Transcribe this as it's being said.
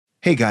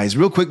Hey guys,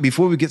 real quick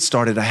before we get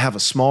started, I have a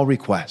small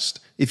request.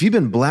 If you've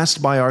been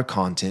blessed by our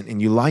content and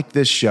you like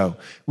this show,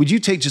 would you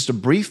take just a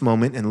brief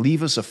moment and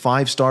leave us a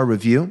 5-star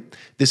review?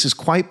 This is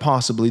quite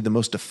possibly the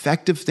most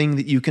effective thing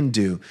that you can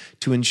do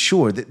to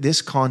ensure that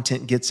this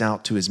content gets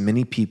out to as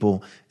many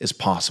people as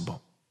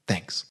possible.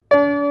 Thanks.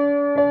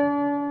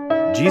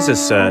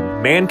 Jesus said,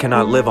 "Man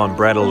cannot live on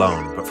bread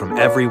alone, but from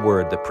every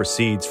word that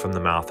proceeds from the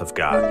mouth of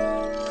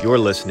God." You're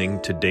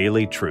listening to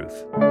Daily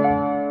Truth.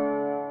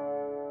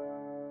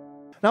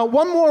 Now,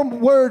 one more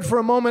word for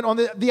a moment on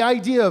the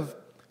idea of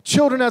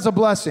children as a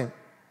blessing.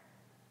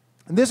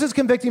 And this is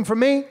convicting for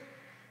me.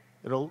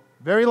 It'll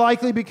very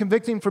likely be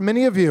convicting for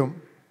many of you.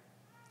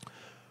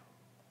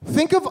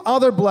 Think of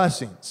other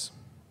blessings.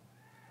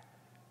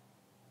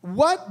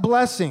 What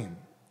blessing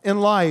in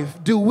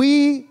life do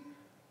we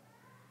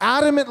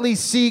adamantly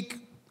seek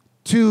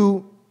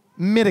to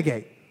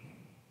mitigate,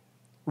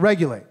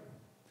 regulate?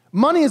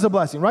 Money is a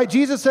blessing, right?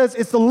 Jesus says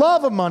it's the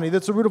love of money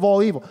that's the root of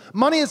all evil.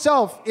 Money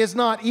itself is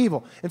not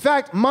evil. In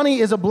fact, money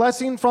is a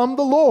blessing from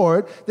the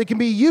Lord that can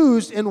be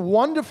used in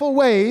wonderful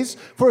ways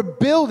for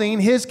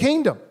building His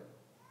kingdom.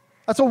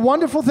 That's a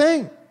wonderful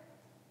thing.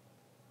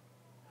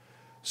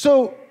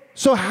 So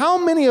how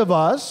many of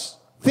us,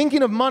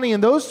 thinking of money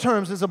in those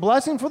terms as a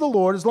blessing for the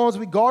Lord, as long as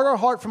we guard our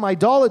heart from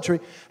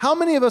idolatry, how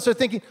many of us are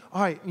thinking,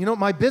 all right,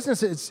 my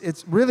business,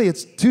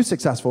 it's too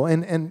successful.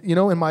 And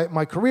in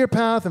my career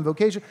path and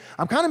vocation,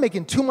 I'm kind of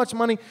making too much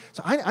money.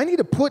 So I need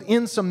to put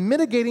in some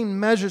mitigating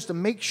measures to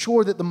make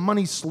sure that the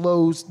money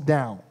slows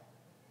down.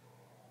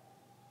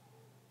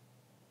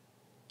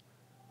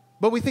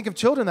 But we think of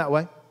children that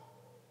way.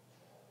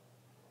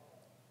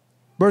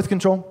 Birth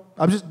control.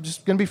 I'm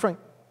just going to be frank.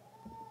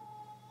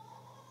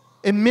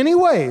 In many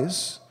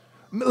ways,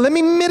 let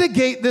me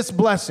mitigate this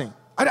blessing.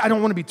 I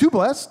don't want to be too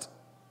blessed.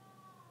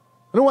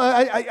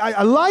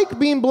 I like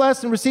being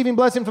blessed and receiving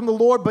blessing from the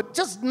Lord, but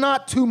just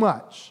not too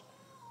much.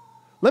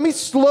 Let me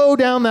slow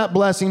down that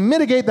blessing,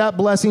 mitigate that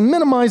blessing,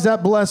 minimize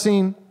that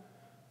blessing.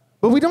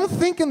 But we don't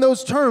think in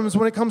those terms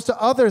when it comes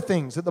to other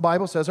things that the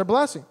Bible says are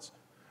blessings.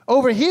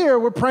 Over here,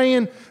 we're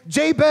praying,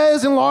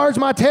 Jabez, enlarge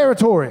my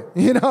territory,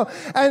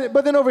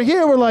 but then over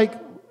here, we're like,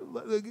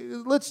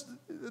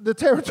 the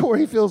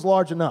territory feels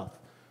large enough.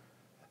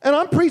 And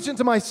I'm preaching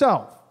to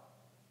myself,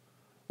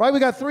 right? We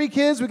got 3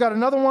 kids. We got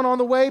another one on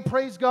the way,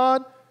 praise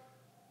God.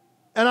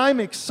 And I'm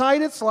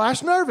excited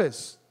 /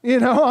 nervous.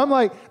 I'm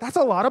like, that's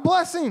a lot of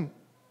blessing.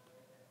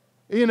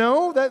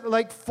 That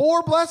like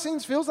 4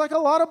 blessings feels like a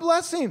lot of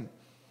blessing.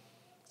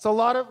 It's a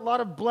lot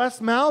of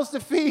blessed mouths to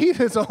feed.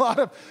 It's a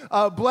lot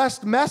of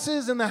blessed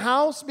messes in the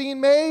house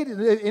being made.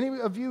 Any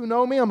of you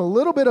know me, I'm a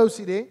little bit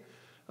OCD.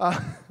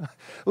 A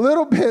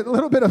little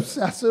bit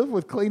obsessive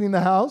with cleaning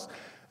the house.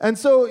 And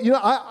so,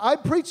 I'm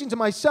preaching to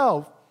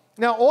myself.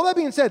 Now, all that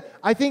being said,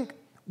 I think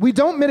we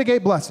don't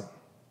mitigate blessing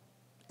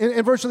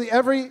in virtually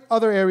every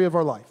other area of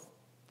our life.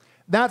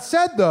 That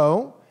said,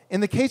 though,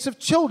 in the case of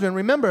children,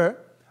 remember,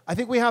 I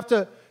think we have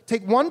to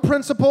take one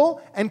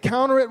principle and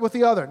counter it with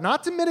the other.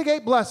 Not to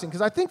mitigate blessing,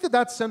 because I think that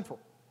that's sinful.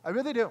 I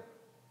really do.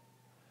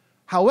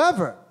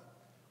 However,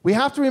 we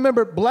have to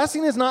remember,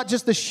 blessing is not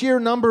just the sheer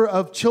number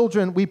of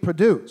children we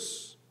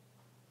produce,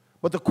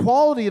 but the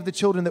quality of the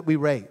children that we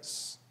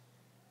raise.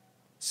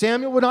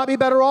 Samuel would not be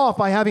better off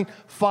by having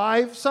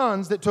 5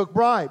 sons that took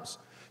bribes.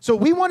 So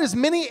we want as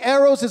many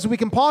arrows as we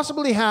can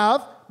possibly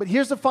have, but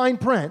here's the fine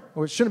print,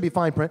 or it shouldn't be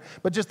fine print,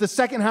 but just the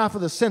second half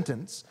of the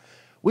sentence.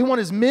 We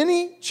want as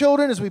many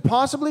children as we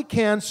possibly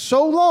can,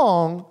 so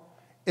long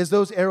as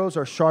those arrows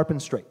are sharp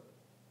and straight.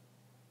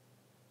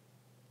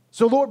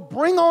 So Lord,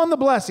 bring on the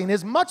blessing,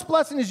 as much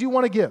blessing as you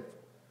want to give.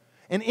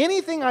 And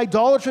anything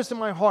idolatrous in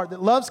my heart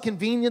that loves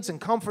convenience and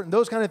comfort and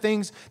those kind of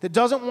things, that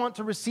doesn't want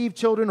to receive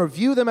children or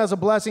view them as a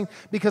blessing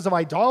because of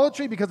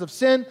idolatry, because of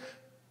sin,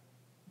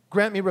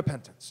 grant me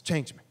repentance.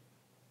 Change me.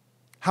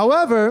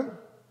 However,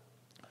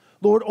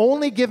 Lord,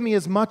 only give me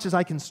as much as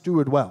I can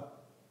steward well.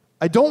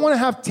 I don't want to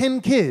have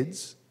 10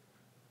 kids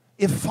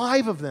if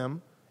 5 of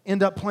them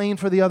end up playing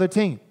for the other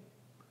team.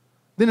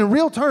 Then in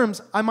real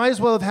terms, I might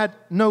as well have had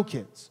no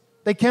kids.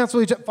 They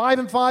cancel each other, 5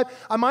 and 5.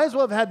 I might as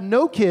well have had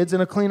no kids in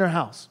a cleaner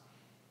house.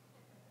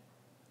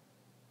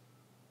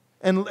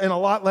 And a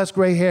lot less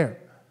gray hair.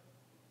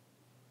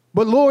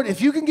 But Lord,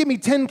 if you can give me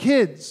 10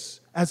 kids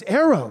as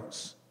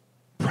arrows,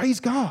 praise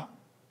God.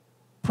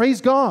 Praise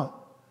God.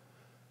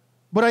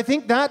 But I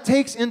think that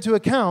takes into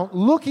account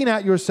looking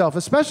at yourself,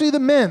 especially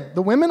the men,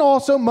 the women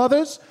also,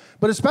 mothers,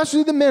 but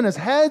especially the men as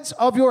heads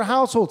of your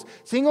households.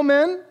 Single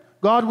men,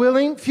 God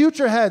willing,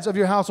 future heads of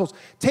your households.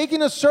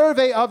 Taking a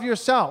survey of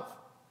yourself.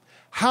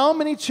 How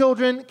many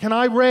children can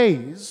I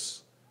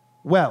raise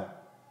well?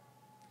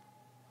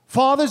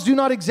 Fathers, do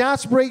not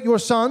exasperate your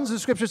sons, the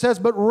scripture says,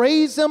 but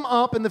raise them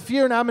up in the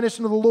fear and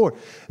admonition of the Lord.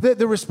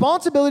 The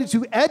responsibility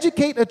to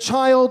educate a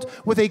child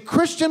with a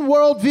Christian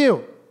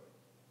worldview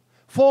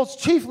falls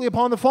chiefly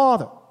upon the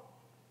father.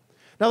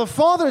 Now, the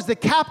father is the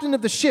captain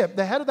of the ship,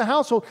 the head of the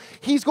household.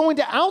 He's going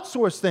to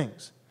outsource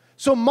things.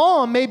 So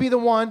mom may be the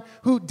one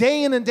who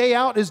day in and day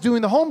out is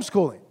doing the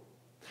homeschooling.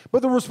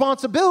 But the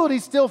responsibility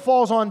still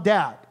falls on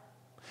dad.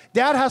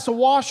 Dad has to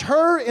wash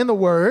her in the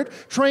Word,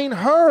 train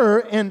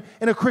her in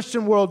a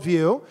Christian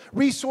worldview,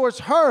 resource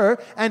her,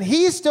 and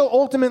he's still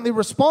ultimately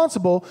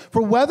responsible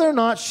for whether or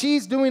not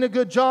she's doing a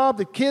good job,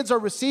 the kids are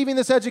receiving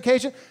this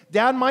education.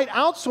 Dad might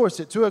outsource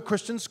it to a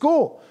Christian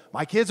school.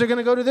 My kids are going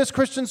to go to this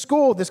Christian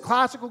school, this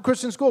classical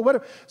Christian school,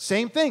 whatever.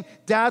 Same thing.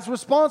 Dad's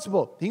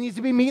responsible. He needs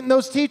to be meeting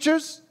those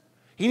teachers.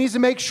 He needs to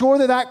make sure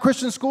that that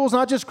Christian school is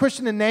not just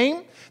Christian in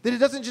name, that it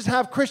doesn't just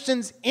have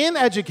Christians in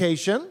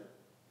education,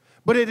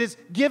 but it is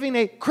giving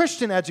a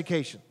Christian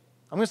education.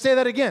 I'm going to say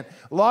that again.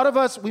 A lot of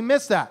us, we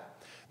miss that.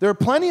 There are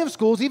plenty of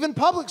schools, even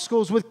public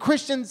schools, with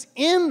Christians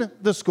in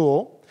the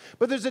school,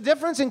 but there's a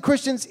difference in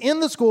Christians in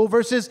the school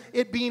versus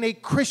it being a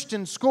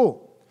Christian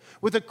school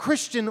with a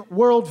Christian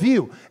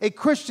worldview, a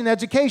Christian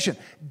education.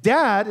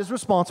 Dad is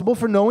responsible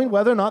for knowing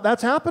whether or not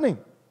that's happening.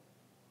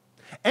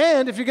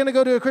 And if you're going to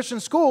go to a Christian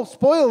school,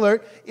 spoiler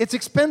alert, it's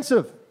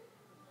expensive.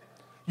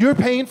 You're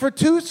paying for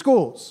 2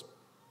 schools.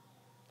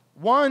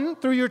 One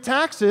through your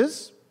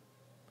taxes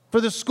for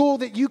the school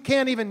that you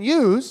can't even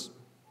use,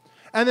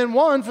 and then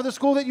one for the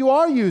school that you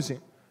are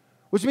using,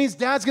 which means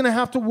Dad's going to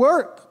have to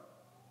work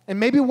and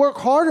maybe work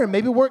harder and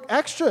maybe work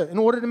extra in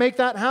order to make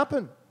that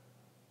happen.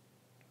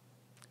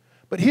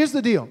 But here's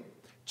the deal.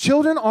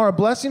 Children are a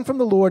blessing from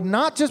the Lord,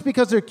 not just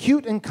because they're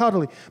cute and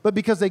cuddly, but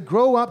because they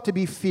grow up to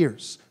be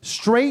fierce,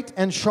 straight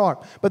and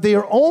sharp. But they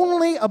are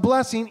only a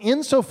blessing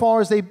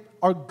insofar as they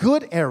are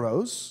good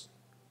arrows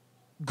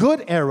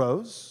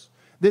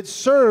that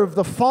serve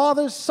the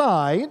Father's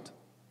side,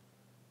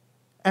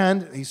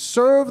 and they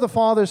serve the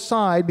Father's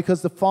side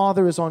because the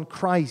Father is on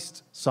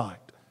Christ's side.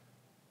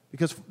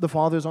 Because the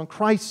Father is on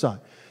Christ's side.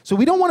 So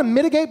we don't want to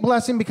mitigate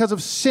blessing because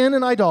of sin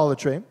and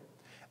idolatry.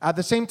 At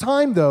the same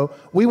time, though,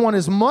 we want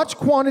as much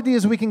quantity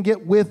as we can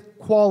get with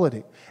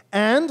quality.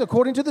 And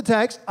according to the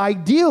text,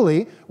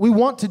 ideally, we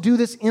want to do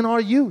this in our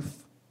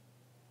youth.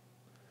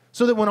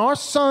 So that when our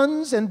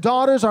sons and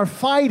daughters are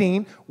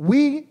fighting,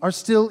 we are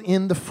still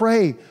in the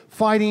fray,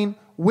 fighting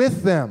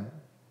with them.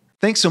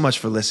 Thanks so much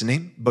for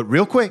listening. But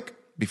real quick,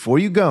 before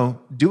you go,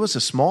 do us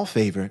a small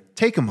favor,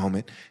 take a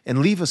moment, and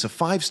leave us a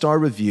 5-star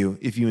review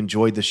if you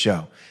enjoyed the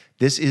show.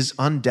 This is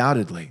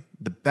undoubtedly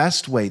the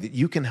best way that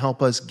you can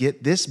help us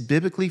get this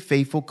biblically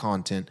faithful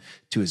content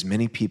to as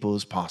many people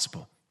as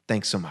possible.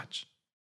 Thanks so much.